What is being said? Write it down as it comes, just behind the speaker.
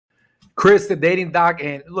Chris, the dating doc.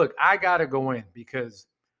 And look, I got to go in because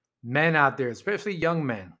men out there, especially young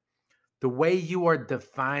men, the way you are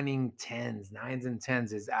defining tens, nines, and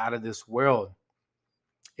tens is out of this world.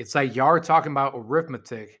 It's like y'all are talking about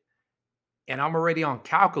arithmetic, and I'm already on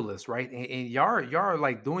calculus, right? And y'all are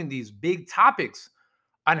like doing these big topics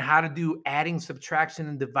on how to do adding, subtraction,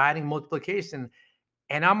 and dividing, multiplication.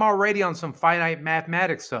 And I'm already on some finite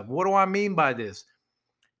mathematics stuff. What do I mean by this?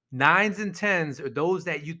 Nines and tens, or those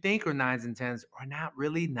that you think are nines and tens, are not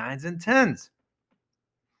really nines and tens.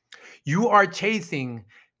 You are chasing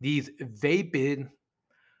these vapid,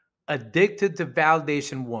 addicted to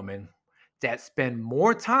validation women that spend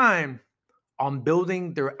more time on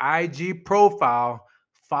building their IG profile.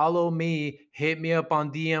 Follow me, hit me up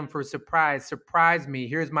on DM for surprise me.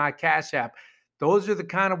 Here's my Cash App. Those are the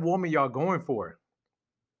kind of woman y'all going for.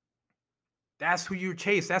 That's who you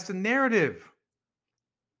chase. That's the narrative.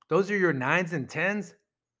 Those are your nines and tens.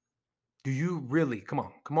 Do you really, come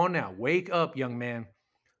on now, wake up, young man.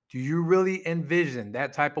 Do you really envision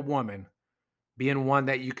that type of woman being one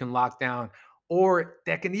that you can lock down or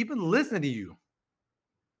that can even listen to you,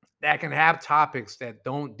 that can have topics that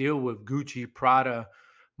don't deal with Gucci, Prada,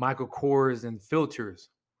 Michael Kors, and filters,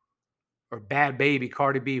 or Bad Baby,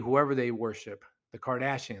 Cardi B, whoever they worship, the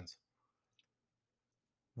Kardashians?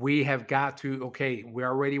 We have got to, okay, we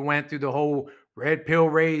already went through the whole red pill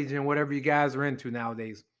rage and whatever you guys are into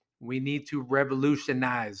nowadays. We need to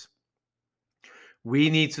revolutionize. We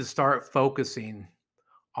need to start focusing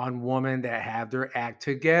on women that have their act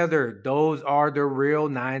together. Those are the real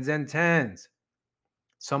nines and tens.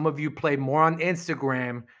 Some of you play more on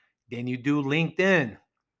Instagram than you do LinkedIn.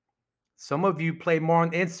 Some of you play more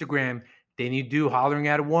on Instagram than you do hollering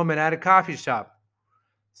at a woman at a coffee shop.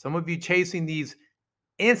 Some of you chasing these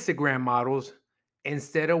Instagram models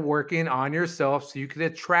instead of working on yourself so you can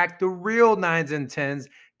attract the real nines and tens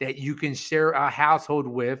that you can share a household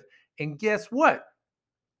with. And guess what?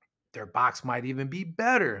 Their box might even be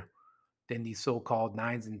better than these so-called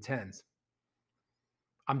nines and tens.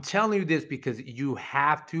 I'm telling you this because you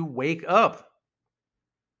have to wake up.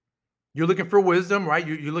 You're looking for wisdom, right?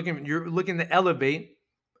 You're looking to elevate.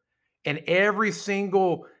 And every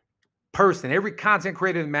single person, every content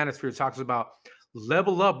creator in the manosphere talks about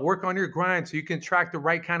level up, work on your grind so you can attract the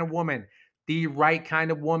right kind of woman. The right kind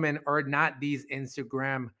of woman are not these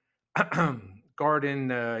Instagram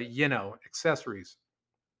garden, accessories.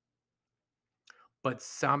 But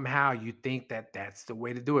somehow you think that that's the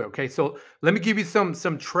way to do it. Okay, so let me give you some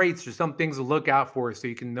traits or some things to look out for so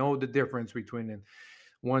you can know the difference between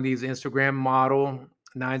one of these Instagram model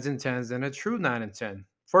nines and tens and a true 9 and 10.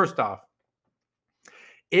 First off,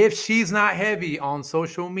 if she's not heavy on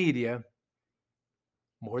social media,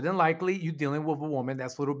 more than likely you're dealing with a woman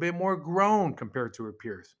that's a little bit more grown compared to her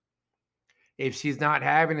peers. If she's not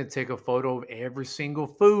having to take a photo of every single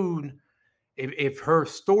food, if her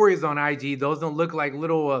stories on IG, those don't look like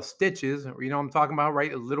little stitches, you know what I'm talking about,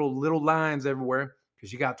 right? Little lines everywhere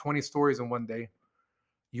because you got 20 stories in one day.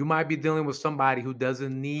 You might be dealing with somebody who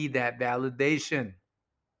doesn't need that validation.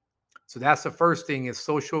 So that's the first thing is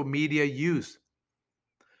social media use.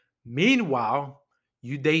 Meanwhile,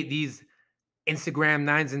 you date these Instagram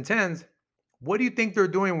nines and tens. What do you think they're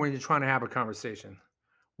doing when you're trying to have a conversation?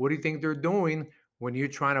 What do you think they're doing when you're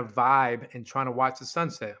trying to vibe and trying to watch the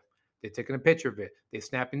sunset? They're taking a picture of it. They're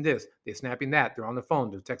snapping this. They're snapping that. They're on the phone.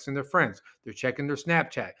 They're texting their friends. They're checking their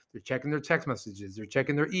Snapchat. They're checking their text messages. They're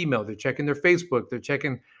checking their email. They're checking their Facebook. They're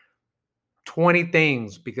checking 20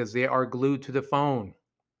 things because they are glued to the phone.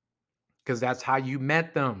 Because that's how you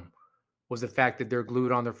met them, was the fact that they're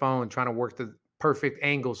glued on their phone trying to work the perfect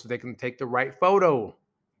angle so they can take the right photo.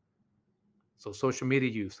 So social media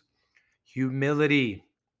use. Humility.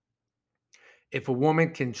 If a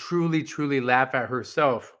woman can truly laugh at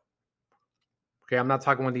herself, okay, I'm not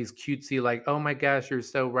talking one of these cutesy, like, oh my gosh, you're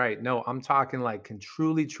so right. No, I'm talking like can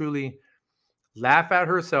truly laugh at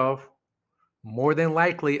herself. More than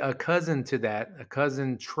likely, a cousin to that, a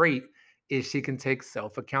cousin trait is she can take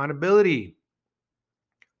self accountability.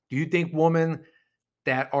 Do you think women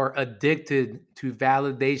that are addicted to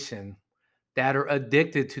validation, that are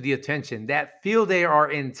addicted to the attention, that feel they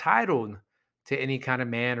are entitled to any kind of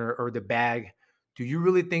man or the bag, do you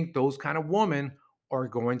really think those kind of women are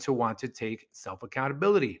going to want to take self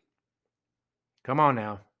accountability? Come on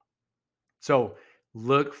now. So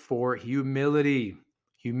look for humility.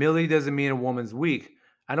 Humility doesn't mean a woman's weak.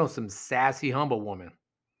 I know some sassy, humble women.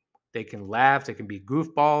 They can laugh, they can be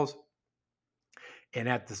goofballs. And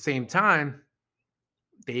at the same time,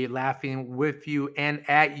 they laughing with you and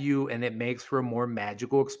at you, and it makes for a more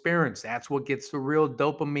magical experience. That's what gets the real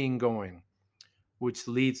dopamine going. which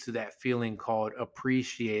leads to that feeling called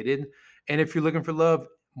appreciated. And if you're looking for love,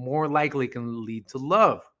 more likely can lead to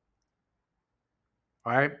love.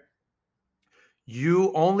 All right.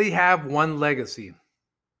 You only have one legacy.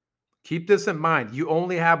 Keep this in mind. You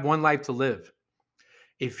only have one life to live.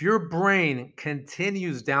 If your brain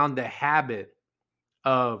continues down the habit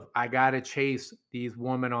of, I got to chase these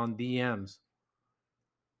women on DMs,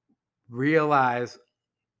 realize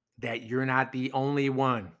that you're not the only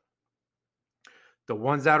one. The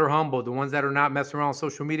ones that are humble, the ones that are not messing around on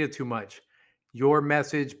social media too much, your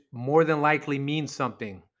message more than likely means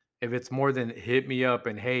something. If it's more than hit me up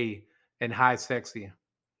and hey and hi sexy.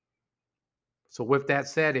 So with that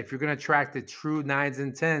said, if you're going to attract the true nines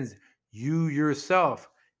and tens, you yourself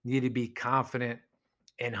need to be confident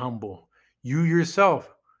and humble. You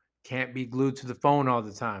yourself can't be glued to the phone all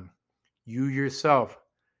the time. You yourself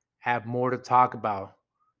have more to talk about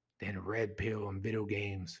than red pill and video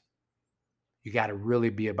games. You got to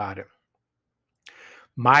really be about it.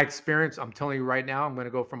 My experience, I'm telling you right now, I'm going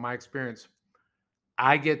to go from my experience.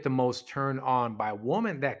 I get the most turned on by a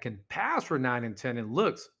woman that can pass for 9 and 10 in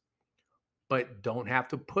looks, but don't have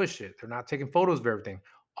to push it. They're not taking photos of everything.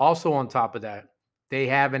 Also, on top of that, they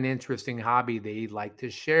have an interesting hobby they like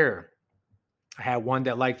to share. I had one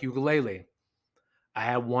that liked ukulele. I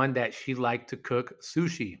had one that she liked to cook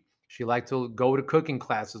sushi. She liked to go to cooking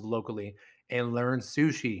classes locally and learn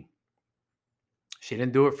sushi. She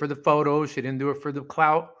didn't do it for the photos. She didn't do it for the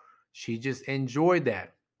clout. She just enjoyed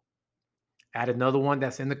that. I had another one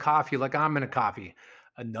that's into coffee, like I'm into coffee.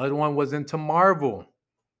 Another one was into Marvel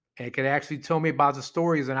and could actually tell me about the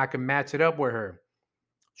stories and I can match it up with her.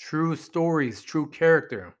 True stories, true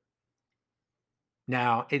character.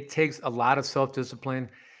 Now, it takes a lot of self-discipline.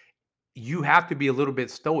 You have to be a little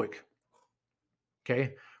bit stoic.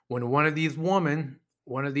 Okay. When one of these women,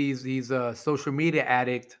 one of these social media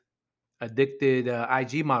addicted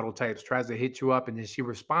IG model types tries to hit you up and then she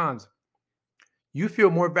responds, you feel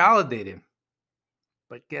more validated.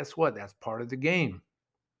 But guess what? That's part of the game.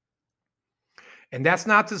 And that's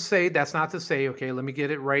not to say, okay, let me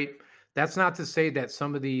get it right. That's not to say that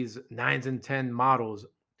some of these nines and 10 models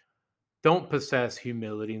don't possess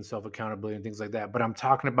humility and self accountability and things like that. But I'm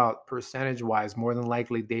talking about percentage wise, more than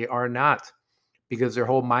likely they are not because their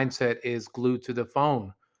whole mindset is glued to the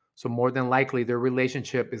phone. So more than likely their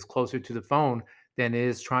relationship is closer to the phone than it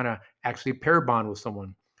is trying to actually pair bond with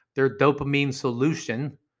someone. Their dopamine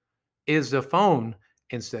solution is the phone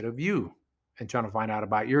instead of you and trying to find out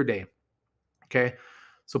about your day. Okay.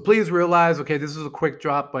 So please realize, okay, this is a quick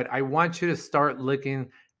drop, but I want you to start looking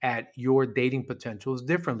at your dating potentials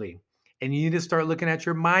differently. And you need to start looking at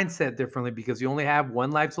your mindset differently because you only have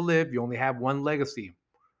one life to live. You only have one legacy.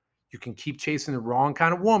 You can keep chasing the wrong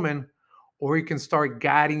kind of woman, or you can start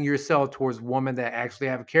guiding yourself towards women that actually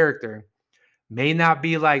have a character. May not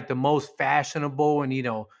be like the most fashionable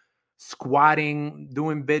and, squatting,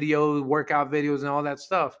 doing videos, workout videos, and all that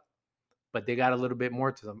stuff, but they got a little bit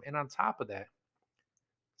more to them. And on top of that,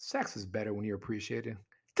 sex is better when you're appreciated.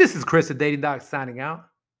 This is Chris, the Dating Doc, signing out.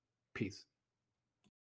 Peace.